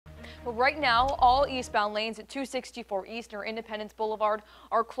Well, right now, all eastbound lanes at 264 East near Independence Boulevard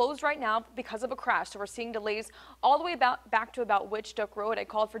are closed right now because of a crash. So we're seeing delays all the way back to about Wichita Road. I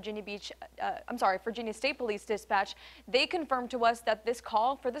called Virginia State Police Dispatch. They confirmed to us that this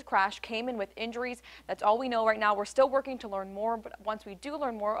call for this crash came in with injuries. That's all we know right now. We're still working to learn more, but once we do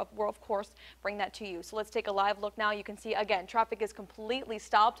learn more, we'll of course bring that to you. So let's take a live look now. You can see again, traffic is completely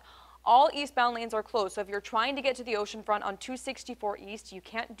stopped. All eastbound lanes are closed, so if you're trying to get to the oceanfront on 264 East, you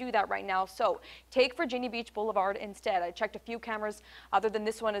can't do that right now. So take Virginia Beach Boulevard instead. I checked a few cameras other than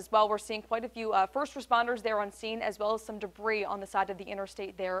this one as well. We're seeing quite a few first responders there on scene, as well as some debris on the side of the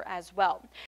interstate there as well.